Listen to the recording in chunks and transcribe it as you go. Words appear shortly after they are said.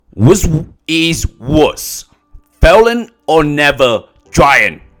Which is worse, failing or never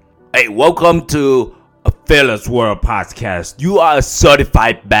trying? Hey, welcome to a Fearless World podcast. You are a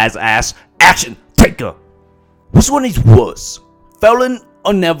certified badass action taker. Which one is worse, failing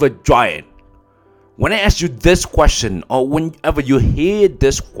or never trying? When I ask you this question, or whenever you hear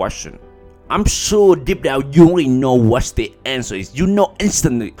this question, I'm sure deep down you already know what the answer is. You know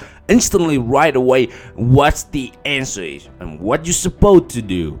instantly right away what the answer is and what you're supposed to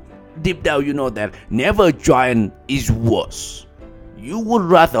do. Deep down you know that never trying is worse. You would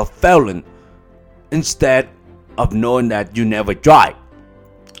rather failing instead of knowing that you never tried.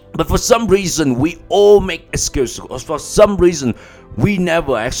 But for some reason we all make excuses, or for some reason we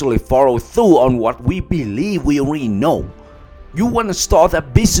never actually follow through on what we believe we already know. You want to start a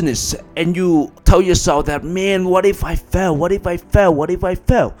business and you tell yourself that, man, what if I fail? What if I fail? What if I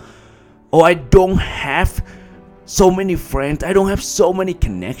fail? Or I don't have so many friends. I don't have so many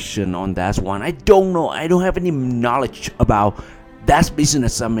connections on that one. I don't know. I don't have any knowledge about that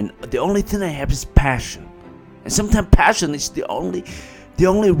business. I mean, the only thing I have is passion. And sometimes passion is the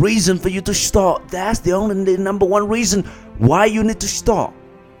only reason for you to start. That's the number one reason why you need to start.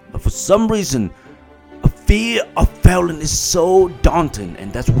 But for some reason, a fear of failing is so daunting,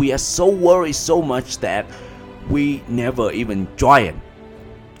 and that we are so worried so much that we never even try it.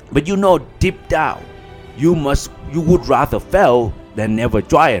 But you know deep down, you would rather fail than never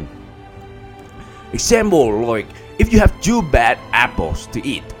try it. Example, like if you have two bad apples to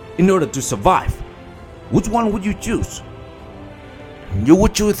eat in order to survive, which one would you choose? You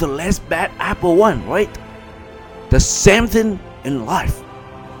would choose the less bad apple one, right? The same thing in life.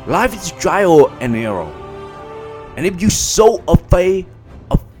 Life is trial and error. And if you're so afraid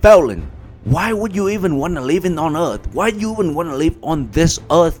of failing, why would you even want to live on earth? Why do you even want to live on this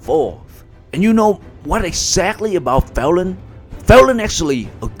earth for? And you know what exactly about failing? Failing actually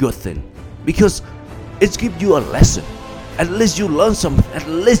a good thing, because it gives you a lesson. At least you learn something. At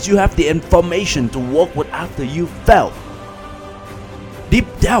least you have the information to work with after you fail. Deep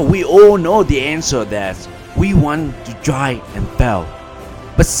down we all know the answer, that we want to try and fail.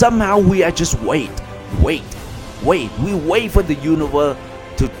 But somehow we are just wait. We wait for the universe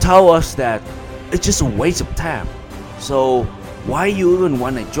to tell us that it's just a waste of time. So why you even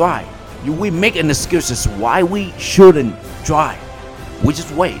want to try? We make an excuses why we shouldn't try. We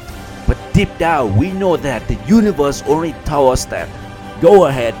just wait. But deep down we know that the universe only tells us that go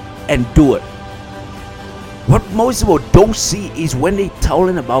ahead and do it. What most people don't see is when they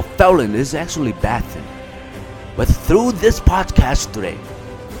telling about failing is actually a bad thing. But through this podcast today,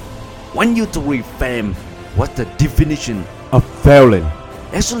 I want you to reframe what's the definition of failing.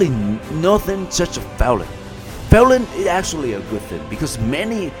 Actually, nothing such a failing. Failing is actually a good thing, because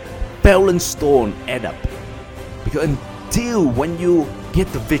many failing stones add up. Because until when you get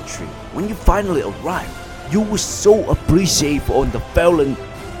the victory, when you finally arrive, you will so appreciate on the failing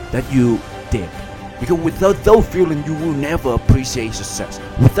that you did. Because without those feelings, you will never appreciate success.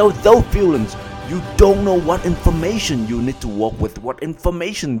 Without those feelings, you don't know what information you need to work with, what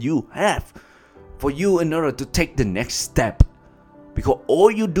information you have for you in order to take the next step. Because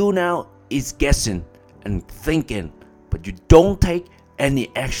all you do now is guessing and thinking, but you don't take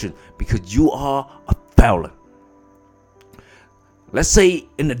any action because you are a failure. Let's say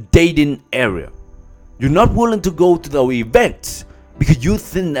in a dating area, you're not willing to go to the event because you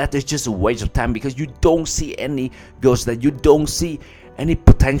think that it's just a waste of time, because you don't see any girls, that you don't see any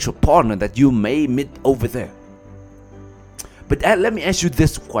potential partner that you may meet over there. But let me ask you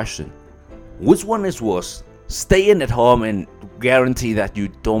this question. Which one is worse? Staying at home and guarantee that you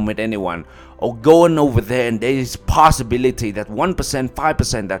don't meet anyone, or going over there and there is possibility that 1%,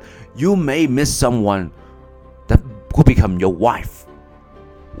 5% that you may miss someone that could become your wife?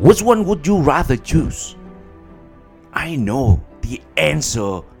 Which one would you rather choose? I know the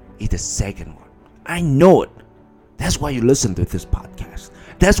answer is the second one. I know it. That's why you listen to this podcast.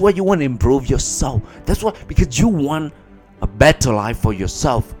 That's why you want to improve yourself. That's why, because you want a better life for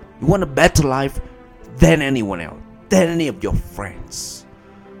yourself. You want a better life than anyone else, than any of your friends.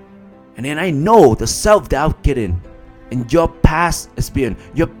 And then I know the self-doubt getting in your past experience,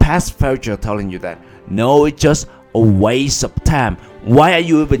 your past future telling you that, no, it's just a waste of time. Why are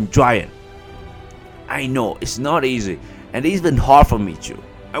you even trying? I know it's not easy, and it's been hard for me too.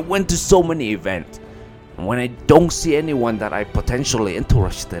 I went to so many events, and when I don't see anyone that I potentially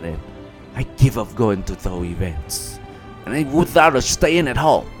interested in, I give up going to those events, and I would rather staying at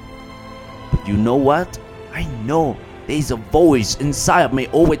home. But you know what? I know there's a voice inside of me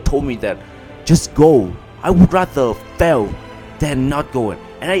always told me that just go. I would rather fail than not going.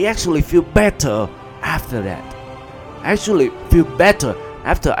 And I actually feel better after that. I actually feel better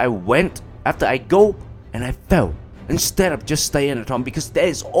after I go and I fail, instead of just staying at home, because there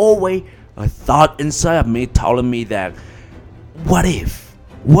is always a thought inside of me telling me that, what if?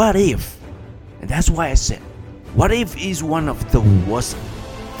 And that's why I said, what if is one of the worst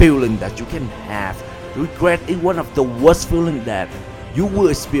feeling that you can have. Regret is one of the worst feelings that you will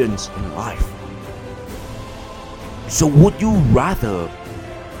experience in life. So would you rather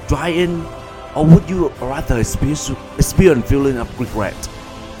try in, or would you rather experience feeling of regret?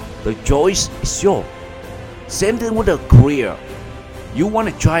 The choice is yours. Same thing with a career. You want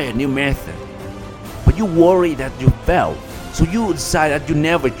to try a new method, but you worry that you fail, so you decide that you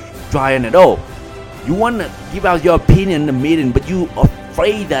never try it at all. You want to give out your opinion in the meeting, but you are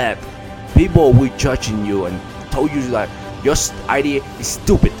afraid that people will judging you and told you that your idea is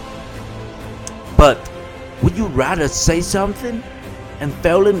stupid. But would you rather say something and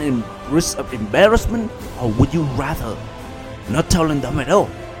failing in risk of embarrassment, or would you rather not telling them at all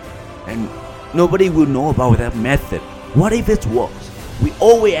and nobody will know about that method? What if it works? We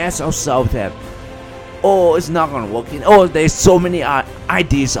always ask ourselves that, oh, it's not gonna work. Oh, there's so many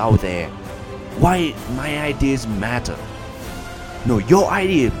ideas out there. Why my ideas matter? No, your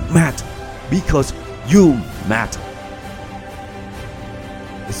idea matter because you matter.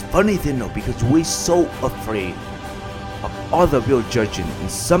 It's funny thing though, because we're so afraid of other people judging,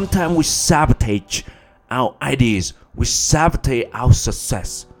 and sometimes we sabotage our ideas, we sabotage our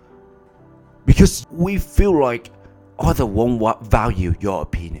success, because we feel like others won't value your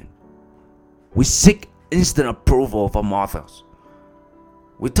opinion. We seek instant approval from others.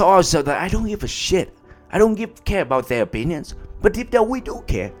 We tell ourselves that I don't give a shit. I don't care about their opinions. But deep down we do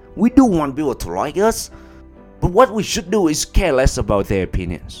care. We do want people to like us. But what we should do is care less about their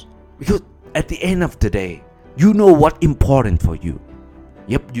opinions. Because at the end of the day, you know what's important for you.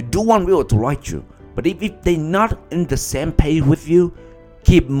 Yep, you do want people to like you. But if they're not in the same page with you,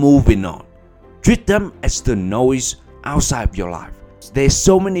 keep moving on. Treat them as the noise outside of your life. There's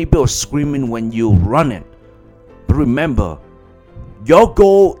so many people screaming when you're running. But remember, your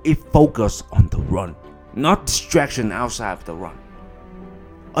goal is focus on the run, not distraction outside of the run.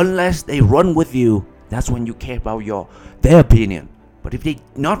 Unless they run with you, that's when you care about their opinion. But if they're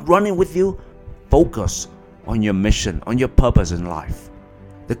not running with you, focus on your mission, on your purpose in life.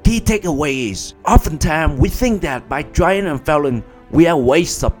 The key takeaway is, oftentimes we think that by trying and failing, we are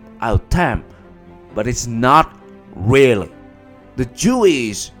wasting our time. But it's not really. The truth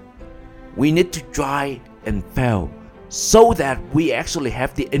is, we need to try and fail so that we actually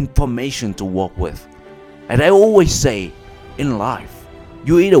have the information to work with. And I always say, in life,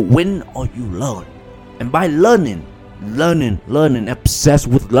 you either win or you learn. And by learning, obsessed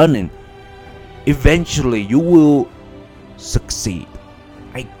with learning, eventually you will succeed.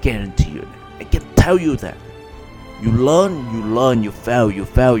 I guarantee you that. I can tell you that. You learn, you fail, you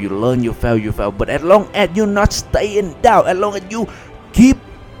learn, you fail. But as long as you're not staying down, as long as you keep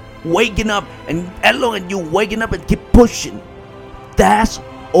waking up, and as long as you waking up and keep pushing, that's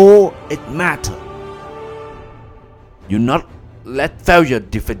all it matters. You not let failure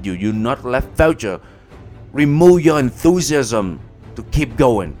defeat you. You not let failure remove your enthusiasm to keep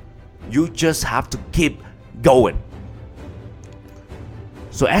going. You just have to keep going.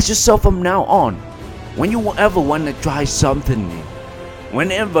 So ask yourself from now on, when you ever want to try something new,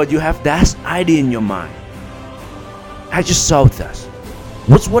 whenever you have that idea in your mind, ask yourself this: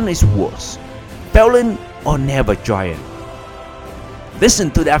 which one is worse, failing or never trying? Listen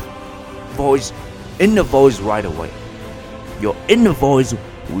to that voice, inner voice right away. Your inner voice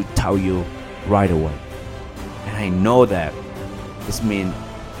will tell you right away. And I know that this means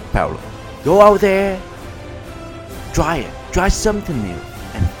failure. Go out there, try something new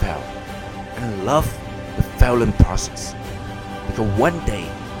and fail. And love the failing process. Because one day,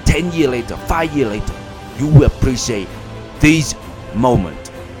 10 years later, 5 years later, you will appreciate these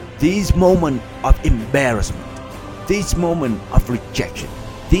moments of embarrassment, these moments of rejection,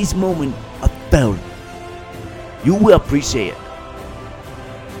 these moments of failure. You will appreciate it.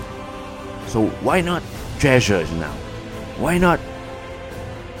 So why not treasure it now? Why not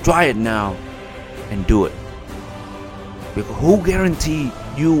try it now and do it? Because who guarantee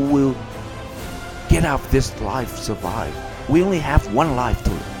you will get out of this life survive? We only have one life to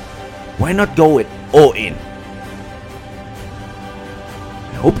live. Why not go it all in?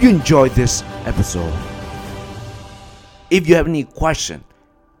 I hope you enjoyed this episode. If you have any question,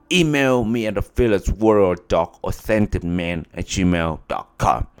 email me at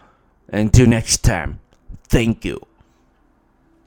thefearlessworld.authenticman@gmail.com. Until next time, thank you.